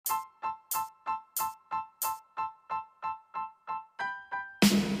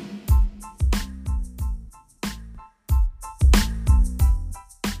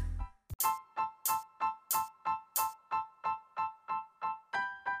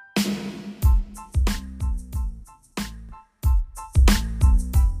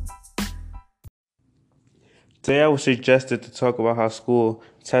Today I was suggested to talk about how school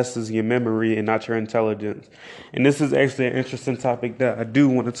tests your memory and not your intelligence. And this is actually an interesting topic that I do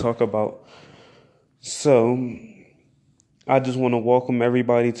want to talk about. So I just want to welcome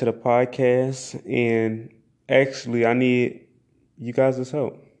everybody to the podcast. And actually, I need you guys'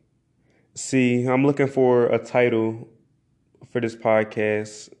 help. See, I'm looking for a title for this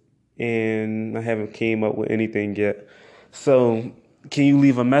podcast, and I haven't came up with anything yet. So can you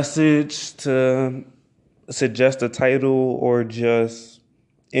leave a message to suggest a title or just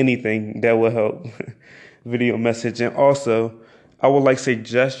anything that will help? Video message. And also, I would like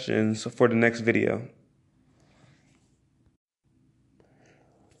suggestions for the next video.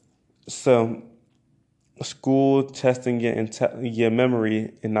 So, school testing your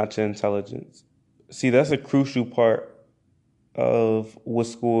memory and not your intelligence. See, that's a crucial part of what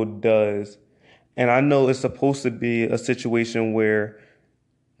school does. And I know it's supposed to be a situation where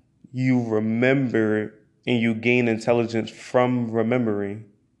you remember and you gain intelligence from remembering.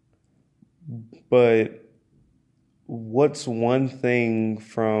 But what's one thing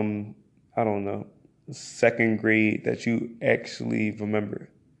from, I don't know, second grade that you actually remember?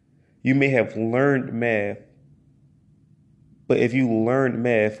 You may have learned math, but if you learned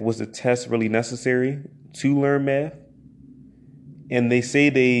math, was the test really necessary to learn math? And they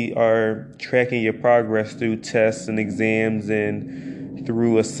say they are tracking your progress through tests and exams and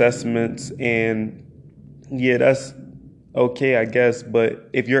through assessments. And yeah, that's okay, I guess. But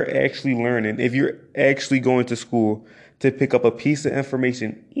if you're actually learning, if you're actually going to school to pick up a piece of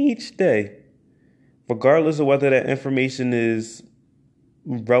information each day, regardless of whether that information is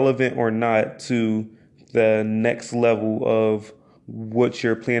relevant or not to the next level of what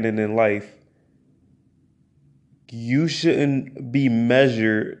you're planning in life, you shouldn't be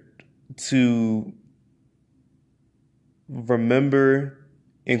measured to remember,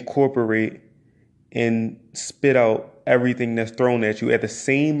 incorporate, and spit out everything that's thrown at you at the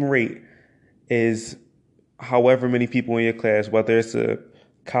same rate as however many people in your class, whether it's a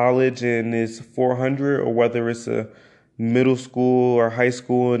college and it's 400 or whether it's a middle school or high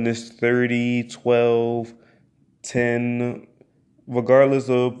school and it's 30, 12, 10, regardless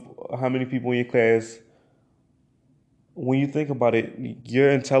of how many people in your class. When you think about it, your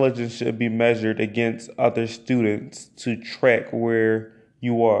intelligence should be measured against other students to track where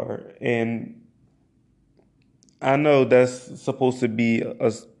you are. And I know that's supposed to be a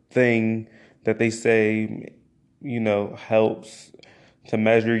thing that they say, helps to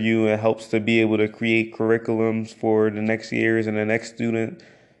measure you and helps to be able to create curriculums for the next years and the next student.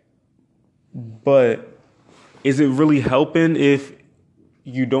 But is it really helping if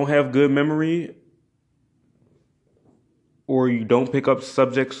you don't have good memory or you don't pick up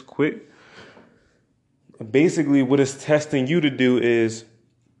subjects quick? Basically, what it's testing you to do is,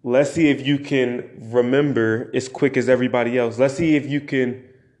 let's see if you can remember as quick as everybody else. Let's see if you can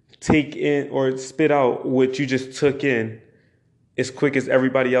take in or spit out what you just took in as quick as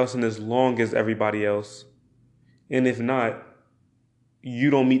everybody else and as long as everybody else. And if not,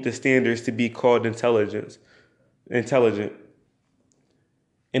 you don't meet the standards to be called intelligent. And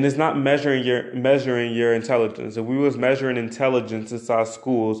it's not measuring your intelligence. If we was measuring intelligence inside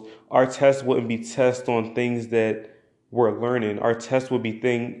schools, our tests wouldn't be tests on things that we're learning. Our tests would be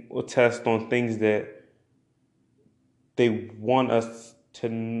test on things that they want us to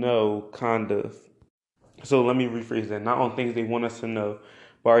know, kind of. So let me rephrase that. Not on things they want us to know,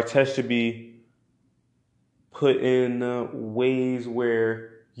 but our tests should be put in ways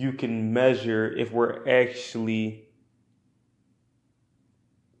where you can measure if we're actually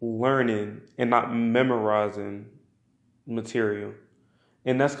learning and not memorizing material.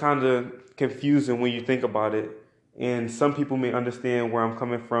 And that's kind of confusing when you think about it. And some people may understand where I'm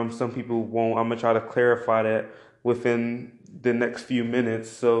coming from. Some people won't. I'm going to try to clarify that within the next few minutes.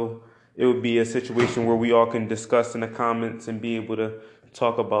 So it would be a situation where we all can discuss in the comments and be able to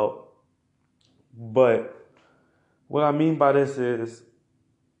talk about. But what I mean by this is,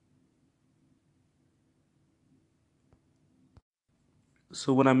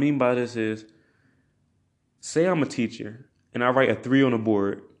 say I'm a teacher and I write a 3 on the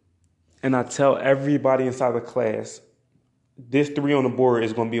board and I tell everybody inside the class, this 3 on the board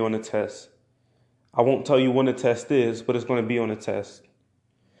is going to be on the test. I won't tell you when the test is, but it's going to be on the test.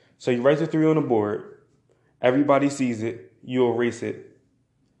 So you write the 3 on the board, everybody sees it, you erase it.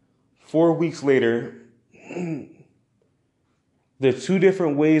 4 weeks later, there are 2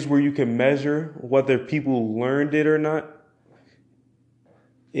 different ways where you can measure whether people learned it or not.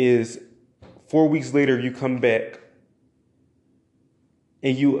 Is 4 weeks later you come back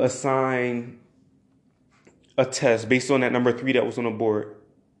and you assign a test based on that number 3 that was on the board.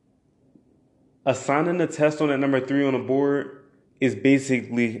 Assigning the test on that number 3 on the board is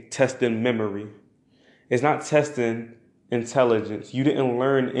basically testing memory. It's not testing intelligence. You didn't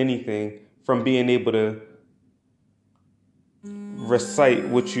learn anything from being able to recite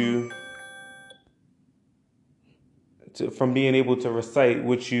what you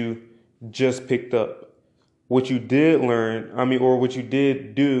just picked up. What you did learn, or what you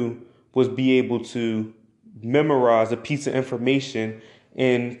did do, was be able to memorize a piece of information.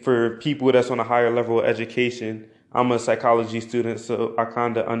 And for people that's on a higher level of education, I'm a psychology student, so I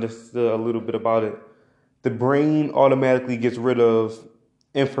kind of understood a little bit about it. The brain automatically gets rid of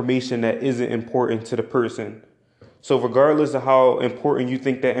information that isn't important to the person. So regardless of how important you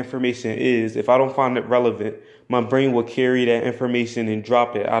think that information is, if I don't find it relevant, my brain will carry that information and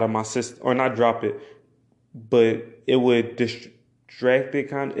drop it out of my system, or not drop it, but it would distract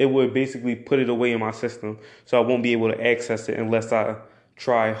it it would basically put it away in my system, so I won't be able to access it unless I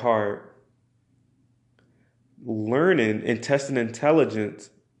try hard. Learning and testing intelligence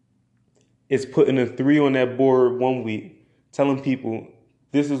is putting a 3 on that board one week, telling people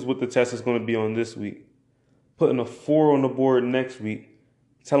this is what the test is going to be on this week. Putting a 4 on the board next week,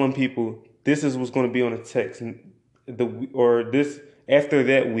 telling people this is what's going to be on the text, or this after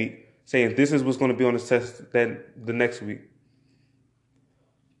that week, saying this is what's going to be on the test that the next week.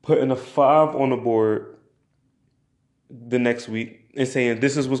 Putting a 5 on the board the next week and saying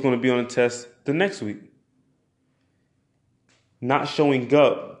this is what's going to be on the test the next week. Not showing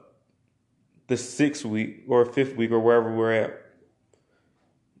up the 6th week or 5th week or wherever we're at,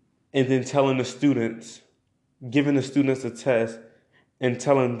 and then telling the students, giving the students a test and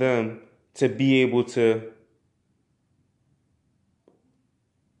telling them to be able to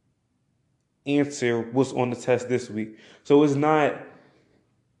answer what's on the test this week. So it's not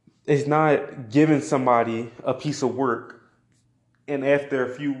giving somebody a piece of work and after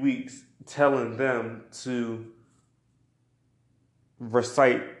a few weeks telling them to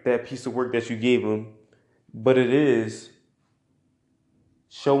recite that piece of work that you gave them, but it is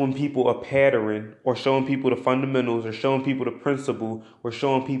showing people a pattern, or showing people the fundamentals, or showing people the principle, or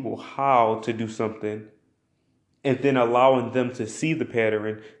showing people how to do something, and then allowing them to see the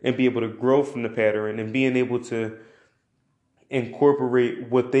pattern and be able to grow from the pattern and being able to incorporate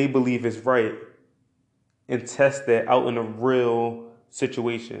what they believe is right and test that out in a real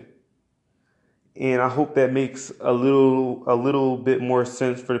situation. And I hope that makes a little bit more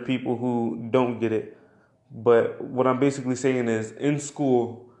sense for the people who don't get it. But what I'm basically saying is, in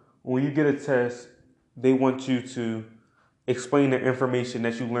school, when you get a test, they want you to explain the information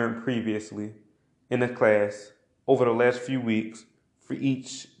that you learned previously in the class over the last few weeks for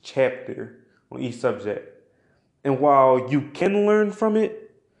each chapter on each subject. And while you can learn from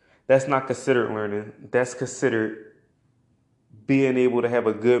it, that's not considered learning. That's considered being able to have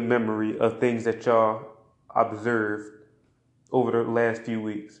a good memory of things that y'all observed over the last few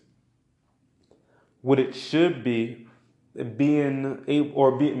weeks. What it should be, being able,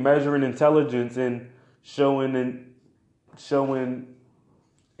 or measuring intelligence and showing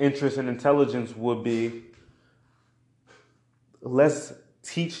interest and intelligence, would be, let's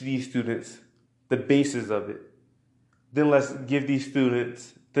teach these students the basis of it. Then let's give these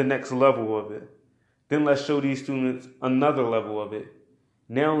students the next level of it. Then let's show these students another level of it.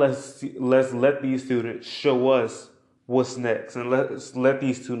 Now let's let these students show us what's next, and let's let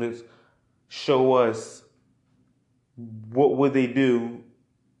these students show us what would they do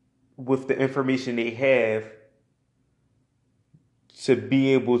with the information they have to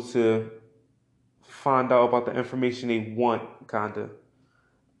be able to find out about the information they want, kinda.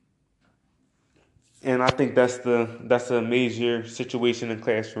 And I think that's a major situation in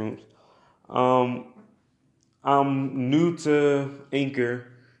classrooms. I'm new to Anchor.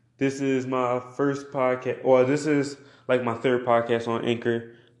 This is my first podcast, or this is like my third podcast on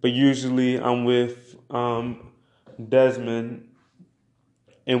Anchor. But usually I'm with Desmond,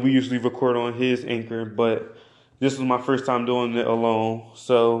 and we usually record on his Anchor. But this was my first time doing it alone.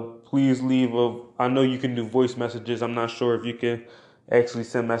 So please I know you can do voice messages. I'm not sure if you can actually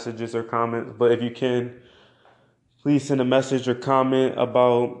send messages or comments, but if you can, please send a message or comment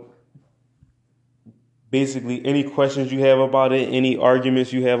about basically any questions you have about it, any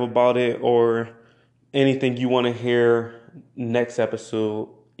arguments you have about it, or anything you want to hear next episode.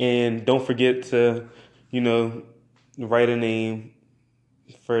 And don't forget to, write a name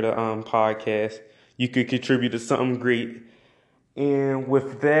for the podcast. You could contribute to something great. And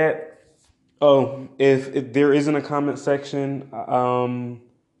with that, if there isn't a comment section, I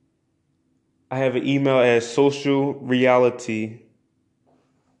have an email at socialreality.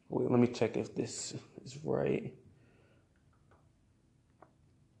 Wait, let me check if this is right.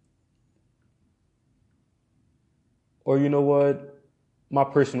 Or you know what? My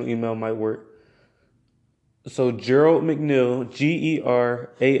personal email might work. So Gerald McNeil, GeraldMcNeal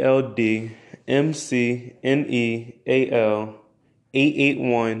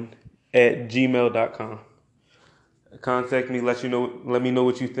 881 at gmail.com. Contact me, let me know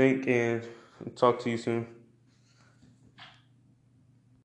what you think, and talk to you soon.